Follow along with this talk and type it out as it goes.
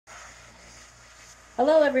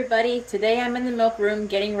Hello everybody, today I'm in the milk room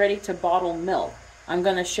getting ready to bottle milk. I'm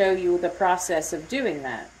going to show you the process of doing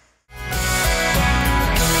that.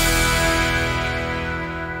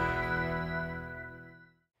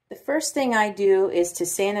 The first thing I do is to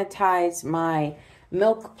sanitize my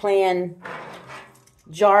Milkplan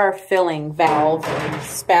jar filling valve,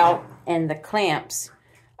 spout, and the clamps.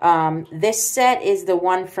 This set is the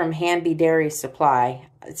one from Hamby Dairy Supply.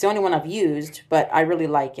 It's the only one I've used, but I really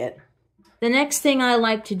like it. The next thing I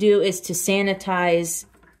like to do is to sanitize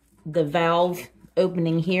the valve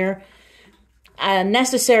opening here.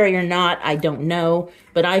 Necessary or not, I don't know,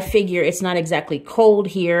 but I figure it's not exactly cold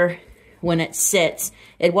here when it sits.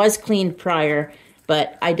 It was cleaned prior,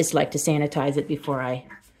 but I just like to sanitize it before I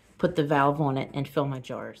put the valve on it and fill my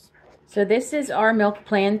jars. So this is our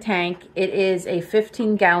Milkplan tank. It is a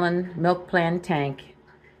 15-gallon Milkplan tank.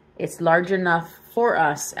 It's large enough for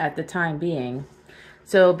us at the time being.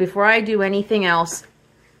 So before I do anything else,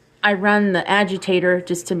 I run the agitator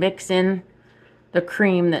just to mix in the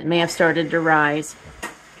cream that may have started to rise.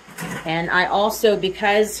 And I also,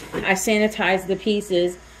 because I sanitize the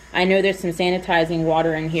pieces, I know there's some sanitizing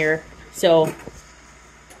water in here. So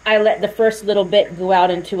I let the first little bit go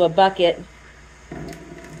out into a bucket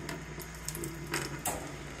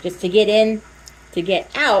just to get in, to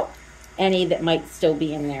get out any that might still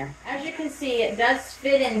be in there. As you can see, it does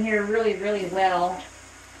fit in here really, really well.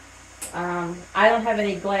 I don't have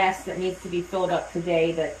any glass that needs to be filled up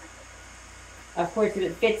today, but of course if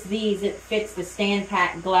it fits these, it fits the stand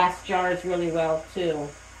pack glass jars really well too.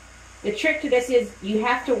 The trick to this is you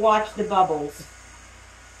have to watch the bubbles.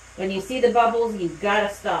 When you see the bubbles, you've got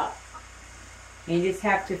to stop. And you just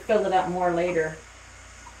have to fill it up more later.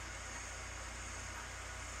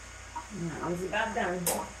 That one's about done.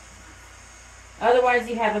 Otherwise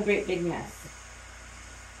you have a great big mess.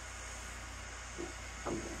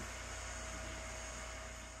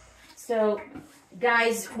 So,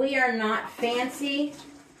 guys, we are not fancy.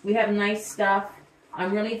 We have nice stuff.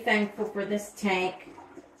 I'm really thankful for this tank.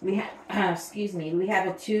 We have, excuse me, we have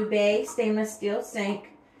a 2-bay stainless steel sink.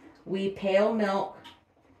 We pail milk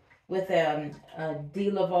with a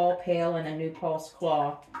De Laval pail and a New Pulse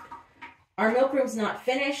claw. Our milk room's not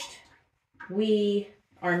finished. We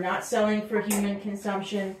are not selling for human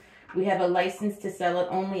consumption. We have a license to sell it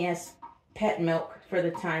only as pet milk for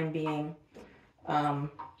the time being.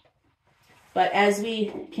 But as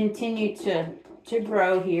we continue to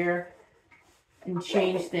grow here and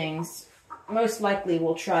change things, most likely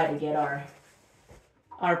we'll try to get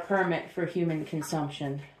our permit for human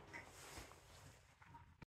consumption.